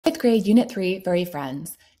Fifth grade, Unit 3, Furry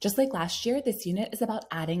Friends. Just like last year, this unit is about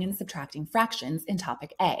adding and subtracting fractions in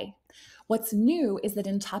Topic A. What's new is that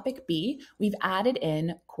in Topic B, we've added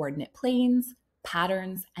in coordinate planes,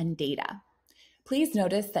 patterns, and data. Please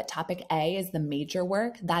notice that Topic A is the major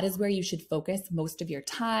work. That is where you should focus most of your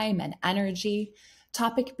time and energy.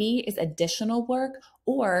 Topic B is additional work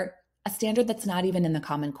or a standard that's not even in the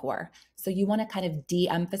Common Core. So you want to kind of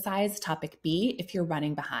de-emphasize Topic B if you're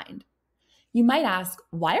running behind. You might ask,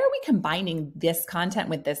 why are we combining this content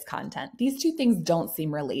with this content? These two things don't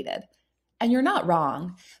seem related. And you're not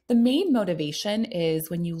wrong. The main motivation is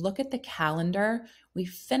when you look at the calendar, we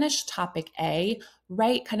finished Topic A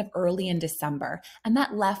right kind of early in December. And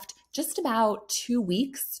that left just about 2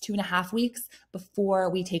 weeks, 2.5 weeks before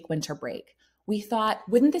we take winter break. We thought,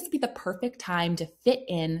 wouldn't this be the perfect time to fit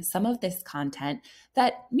in some of this content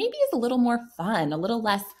that maybe is a little more fun, a little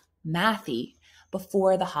less mathy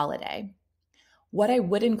before the holiday? What I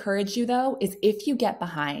would encourage you though is if you get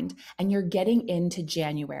behind and you're getting into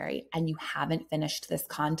January and you haven't finished this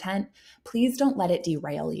content, please don't let it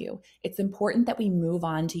derail you. It's important that we move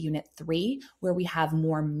on to Unit 3 where we have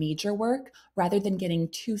more major work rather than getting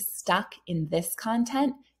too stuck in this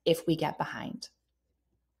content if we get behind.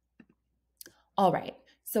 All right,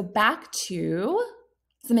 so back to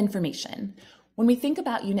some information. When we think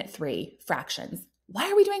about Unit 3, fractions,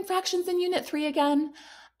 why are we doing fractions in Unit 3 again?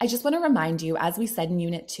 I just want to remind you, as we said in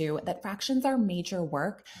Unit 2, that fractions are major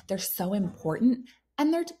work. They're so important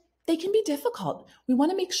and they can be difficult. We want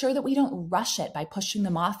to make sure that we don't rush it by pushing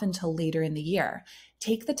them off until later in the year.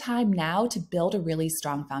 Take the time now to build a really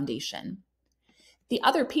strong foundation. The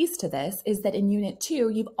other piece to this is that in Unit 2,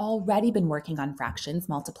 you've already been working on fractions,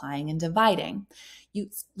 multiplying and dividing. You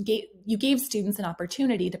gave students an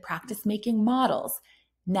opportunity to practice making models.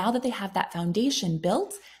 Now that they have that foundation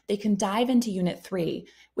built, they can dive into Unit 3,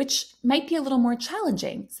 which might be a little more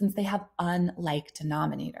challenging since they have unlike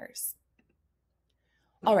denominators.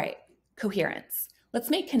 All right, coherence.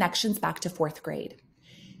 Let's make connections back to 4th grade.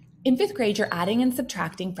 In 5th grade, you're adding and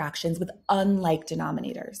subtracting fractions with unlike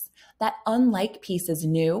denominators. That unlike piece is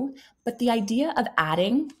new, but the idea of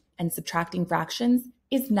adding and subtracting fractions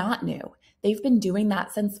is not new. They've been doing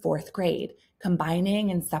that since 4th grade,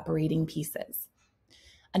 combining and separating pieces.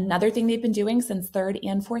 Another thing they've been doing since 3rd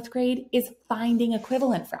and 4th grade is finding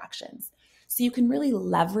equivalent fractions. So you can really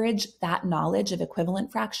leverage that knowledge of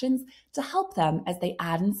equivalent fractions to help them as they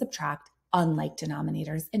add and subtract unlike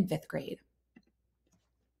denominators in 5th grade.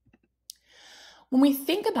 When we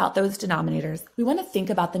think about those denominators, we want to think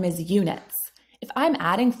about them as units. If I'm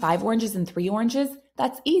adding 5 oranges and 3 oranges,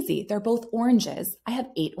 that's easy. They're both oranges. I have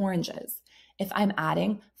 8 oranges. If I'm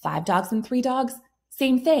adding 5 dogs and 3 dogs,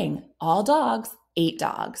 same thing, all dogs, 8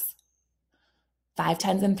 dogs. 5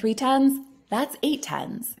 tens and 3 tens, that's 8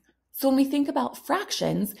 tens. So when we think about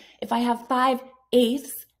fractions, if I have 5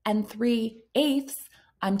 eighths and 3 eighths,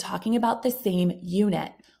 I'm talking about the same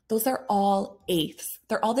unit. Those are all eighths.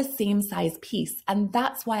 They're all the same size piece, and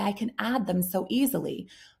that's why I can add them so easily.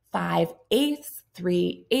 5 eighths,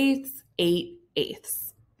 3 eighths, 8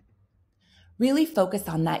 eighths. Really focus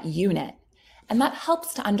on that unit, and that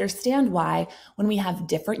helps to understand why when we have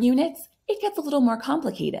different units, it gets a little more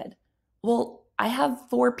complicated. Well, I have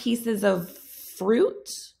 4 pieces of fruit.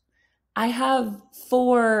 I have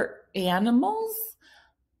 4 animals.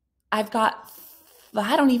 I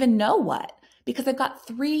don't even know what, because I've got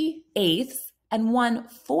 3 eighths and 1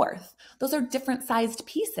 fourth. Those are different sized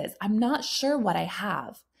pieces. I'm not sure what I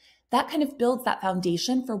have. That kind of builds that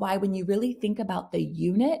foundation for why when you really think about the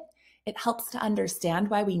unit, it helps to understand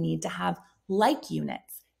why we need to have like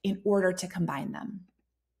units in order to combine them.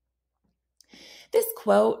 This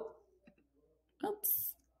quote,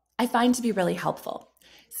 I find to be really helpful.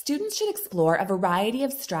 Students should explore a variety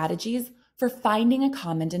of strategies for finding a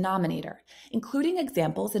common denominator, including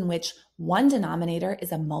examples in which one denominator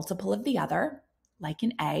is a multiple of the other, like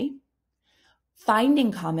in A,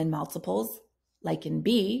 finding common multiples, like in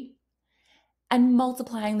B, and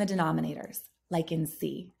multiplying the denominators, like in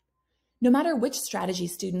C. No matter which strategy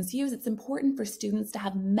students use, it's important for students to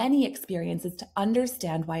have many experiences to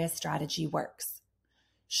understand why a strategy works.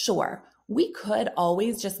 Sure, we could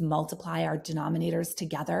always just multiply our denominators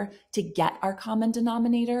together to get our common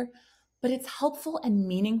denominator, but it's helpful and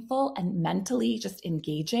meaningful and mentally just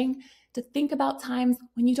engaging to think about times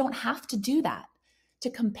when you don't have to do that, to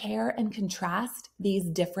compare and contrast these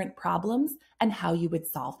different problems and how you would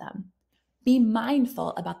solve them. Be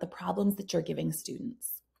mindful about the problems that you're giving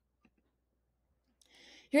students.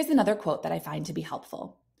 Here's another quote that I find to be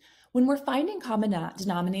helpful. When we're finding common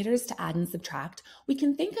denominators to add and subtract, we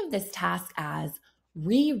can think of this task as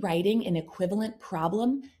rewriting an equivalent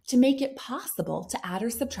problem to make it possible to add or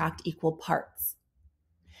subtract equal parts.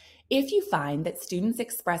 If you find that students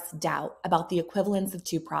express doubt about the equivalence of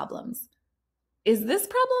two problems, is this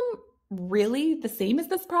problem really the same as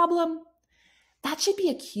this problem? That should be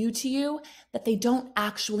a cue to you that they don't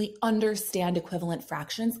actually understand equivalent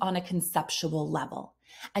fractions on a conceptual level.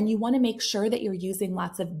 And you want to make sure that you're using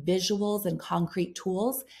lots of visuals and concrete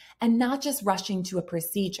tools and not just rushing to a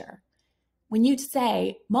procedure. When you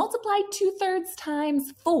say multiply 2/3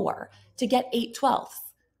 times 4 to get 8/12,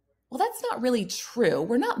 well, that's not really true.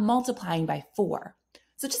 We're not multiplying by 4.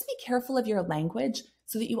 So just be careful of your language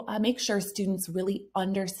so that you make sure students really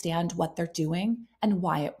understand what they're doing and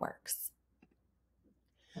why it works.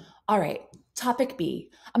 All right, topic B.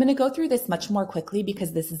 I'm going to go through this much more quickly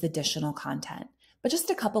because this is additional content, but just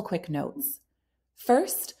a couple quick notes.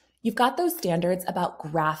 First, you've got those standards about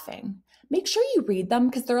graphing. Make sure you read them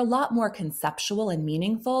because they're a lot more conceptual and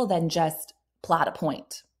meaningful than just plot a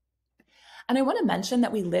point. And I want to mention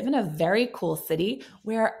that we live in a very cool city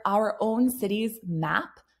where our own city's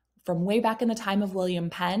map from way back in the time of William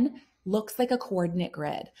Penn looks like a coordinate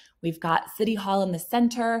grid. We've got City Hall in the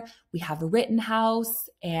center, we have Rittenhouse,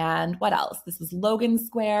 and what else? This is Logan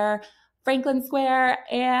Square, Franklin Square,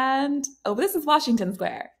 and this is Washington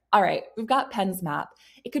Square. All right, we've got Penn's map.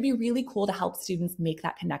 It could be really cool to help students make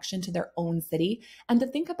that connection to their own city and to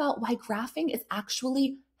think about why graphing is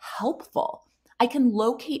actually helpful. I can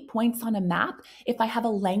locate points on a map if I have a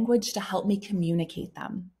language to help me communicate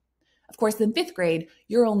them. Of course, in 5th grade,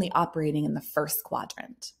 you're only operating in the first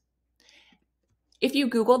quadrant. If you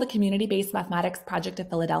Google the Community-Based Mathematics Project of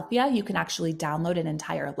Philadelphia, you can actually download an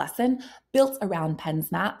entire lesson built around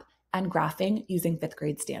Penn's map and graphing using 5th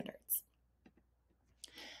grade standards.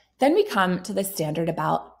 Then we come to the standard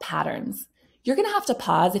about patterns. You're going to have to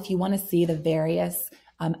pause if you want to see the various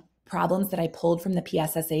problems that I pulled from the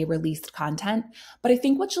PSSA released content, but I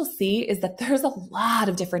think what you'll see is that there's a lot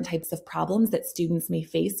of different types of problems that students may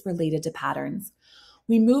face related to patterns.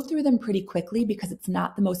 We move through them pretty quickly because it's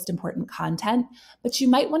not the most important content, but you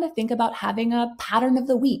might want to think about having a pattern of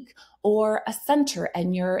the week or a center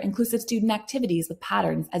and your inclusive student activities with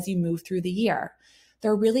patterns as you move through the year.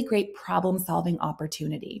 They're a really great problem-solving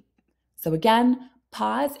opportunity. So again,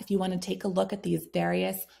 pause if you want to take a look at these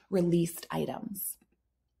various released items.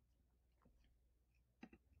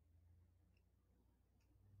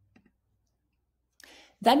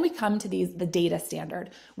 Then we come to the data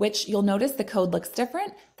standard, which you'll notice the code looks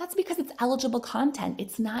different. That's because it's eligible content.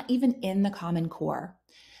 It's not even in the Common Core.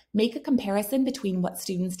 Make a comparison between what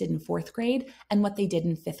students did in 4th grade and what they did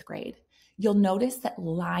in 5th grade. You'll notice that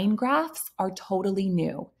line graphs are totally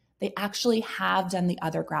new. They actually have done the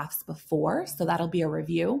other graphs before, so that'll be a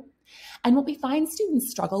review. And what we find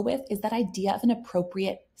students struggle with is that idea of an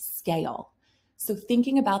appropriate scale. So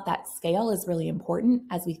thinking about that scale is really important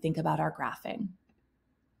as we think about our graphing.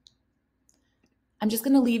 I'm just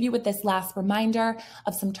going to leave you with this last reminder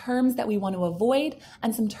of some terms that we want to avoid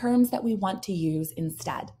and some terms that we want to use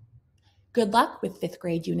instead. Good luck with 5th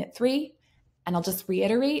grade Unit 3. And I'll just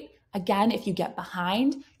reiterate, again, if you get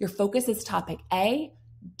behind, your focus is topic A.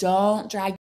 Don't drag